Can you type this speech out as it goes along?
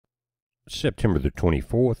September the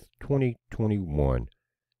 24th, 2021.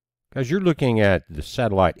 Guys, you're looking at the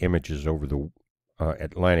satellite images over the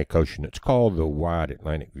Atlantic Ocean. It's called the Wide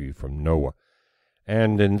Atlantic View from NOAA.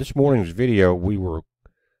 And in this morning's video, we were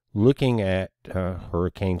looking at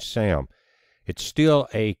Hurricane Sam. It's still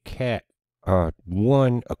a Cat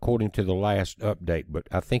 1 according to the last update, but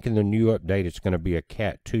I think in the new update it's going to be a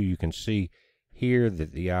Cat 2. You can see here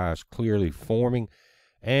that the eye is clearly forming,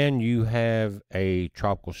 and you have a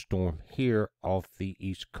tropical storm here off the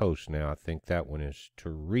east coast. Now, I think that one is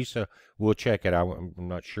Teresa. We'll check it out. I'm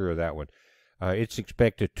not sure of that one. It's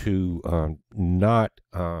expected to not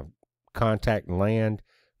contact land.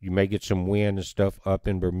 You may get some wind and stuff up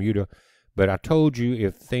in Bermuda. But I told you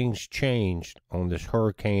if things changed on this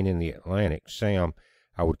hurricane in the Atlantic, Sam,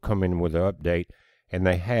 I would come in with an update, and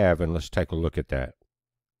they have, and let's take a look at that.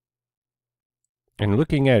 And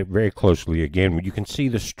looking at it very closely again, you can see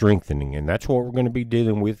the strengthening, and that's what we're going to be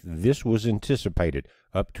dealing with. This was anticipated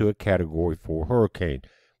up to a Category 4 hurricane.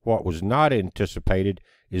 What was not anticipated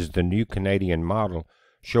is the new Canadian model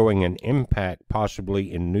showing an impact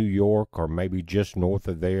possibly in New York or maybe just north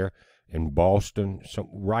of there, in Boston,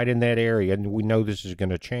 right in that area, and we know this is going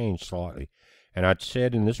to change slightly. And I'd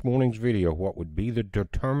said in this morning's video what would be the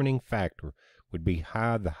determining factor would be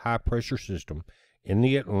the high pressure system in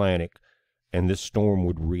the Atlantic, and this storm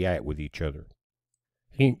would react with each other.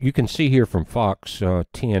 You can see here from Fox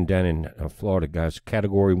 10 down in Florida, guys,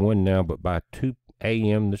 Category 1 now, but by 2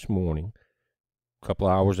 a.m. this morning, a couple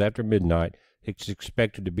hours after midnight, it's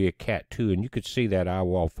expected to be a Cat 2, and you could see that eye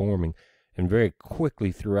wall forming. And very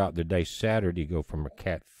quickly throughout the day, Saturday, go from a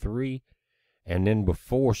Cat 3, and then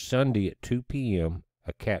before Sunday at 2 p.m.,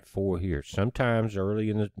 a Cat 4 here, sometimes early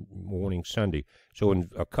in the morning Sunday. So in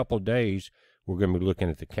a couple of days, we're going to be looking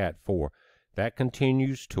at the Cat 4. That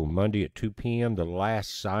continues till Monday at 2 p.m., the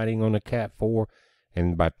last sighting on a Cat 4,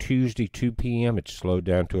 and by Tuesday, 2 p.m., it's slowed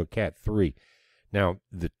down to a Cat 3. Now,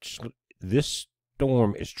 this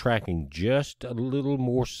storm is tracking just a little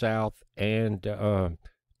more south and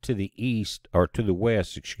to the east, or to the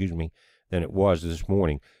west, excuse me, than it was this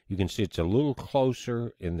morning. You can see it's a little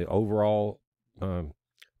closer in the overall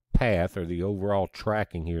path, or the overall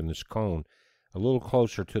tracking here in this cone, a little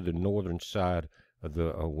closer to the northern side of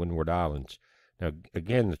the Windward Islands. Now,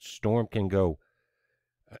 again, the storm can go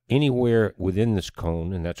anywhere within this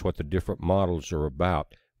cone, and that's what the different models are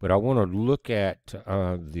about. But I want to look at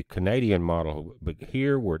the Canadian model. But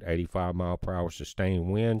here we're at 85 mile per hour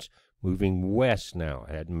sustained winds, moving west now.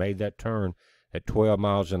 It hadn't made that turn at 12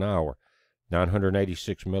 miles an hour.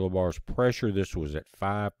 986 millibars pressure. This was at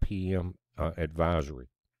 5 p.m. Advisory.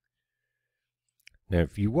 Now,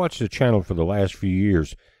 if you watch the channel for the last few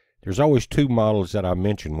years, there's always two models that I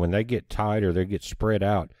mention. When they get tight or they get spread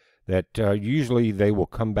out, that usually they will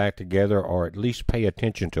come back together, or at least pay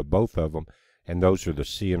attention to both of them. And those are the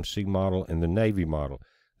CMC model and the Navy model.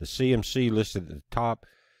 The CMC listed at the top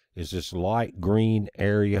is this light green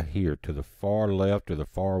area here to the far left or the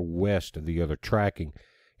far west of the other tracking.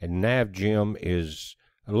 And NavGem is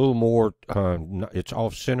a little more, it's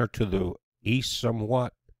off center to the east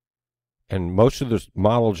somewhat. And most of the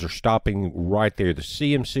models are stopping right there. The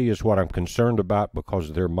CMC is what I'm concerned about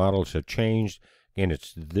because their models have changed. And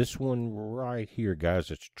it's this one right here,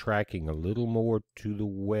 guys. It's tracking a little more to the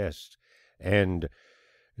west. And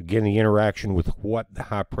again, the interaction with what the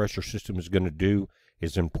high pressure system is going to do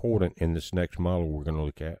is important in this next model we're going to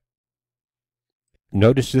look at.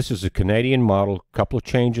 Notice this is a Canadian model. A couple of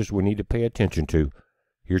changes we need to pay attention to.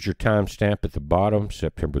 Here's your timestamp at the bottom,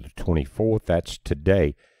 September the 24th. That's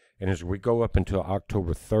today. And as we go up until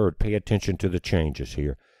October 3rd, pay attention to the changes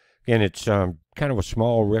here. Again, it's kind of a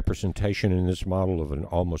small representation in this model of an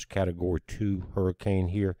almost Category 2 hurricane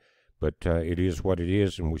here. But it is what it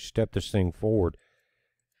is, and we step this thing forward.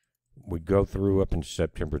 We go through up in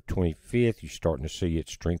September 25th. You're starting to see it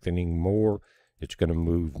strengthening more. It's going to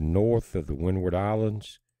move north of the Windward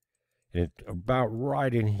Islands. And it, about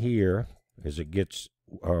right in here, as it gets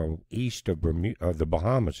east of the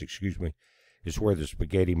Bahamas, excuse me, is where the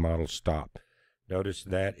spaghetti models stop. Notice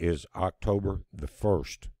that is October the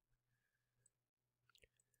 1st.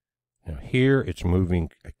 Now here it's moving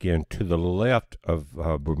again to the left of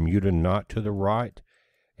Bermuda, not to the right,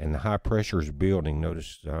 and the high pressure is building.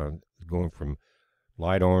 Notice going from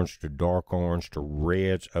light orange to dark orange to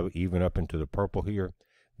reds, even up into the purple here.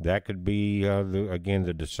 That could be, again,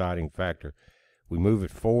 the deciding factor. We move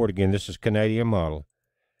it forward. Again, this is Canadian model,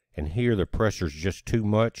 and here the pressure is just too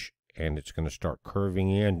much, and it's going to start curving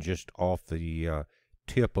in just off the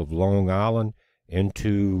tip of Long Island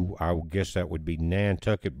into, I would guess that would be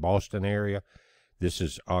Nantucket, Boston area. This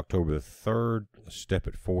is October the 3rd. Step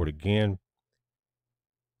it forward again.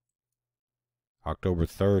 October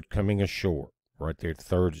 3rd coming ashore. Right there,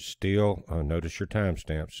 3rd is still, notice your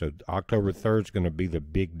timestamp. So October 3rd is going to be the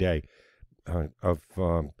big day of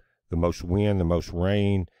the most wind, the most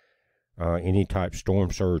rain, any type storm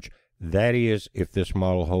surge. That is if this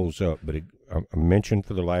model holds up. But I mentioned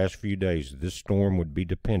for the last few days, this storm would be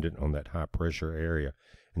dependent on that high pressure area.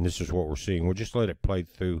 And this is what we're seeing. We'll just let it play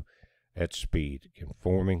through at speed. Again,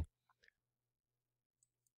 forming.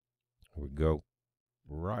 Here we go.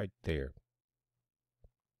 Right there.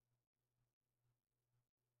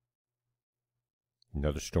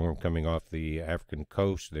 Another storm coming off the African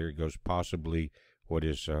coast. There it goes, possibly what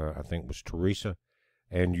is, I think was Teresa.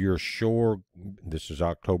 And you're sure this is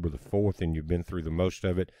October the 4th and you've been through the most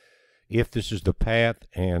of it. If this is the path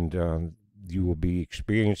and you will be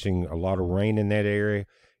experiencing a lot of rain in that area,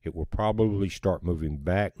 it will probably start moving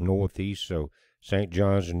back northeast. So St.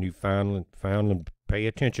 John's and Newfoundland, pay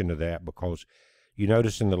attention to that, because you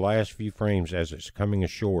notice in the last few frames as it's coming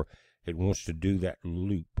ashore, it wants to do that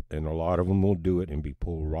loop, and a lot of them will do it and be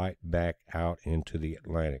pulled right back out into the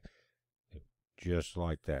Atlantic. Just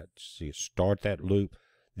like that. See it start that loop,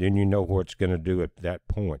 then you know what it's going to do at that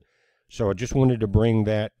point. So I just wanted to bring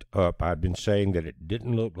that up. I've been saying that it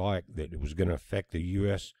didn't look like that it was going to affect the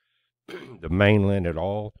U.S., the mainland at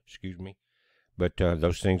all, excuse me. But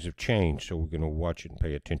those things have changed, so we're going to watch it and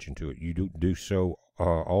pay attention to it. You do so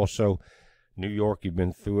also. New York, you've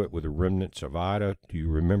been through it with the remnants of Ida. Do you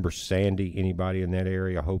remember Sandy? Anybody in that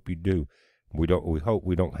area? I hope you do. We hope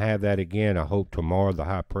we don't have that again. I hope tomorrow the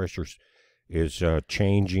high pressure is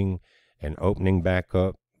changing and opening back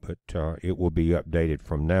up, but it will be updated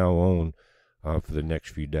from now on for the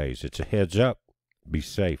next few days. It's a heads up. Be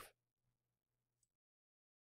safe.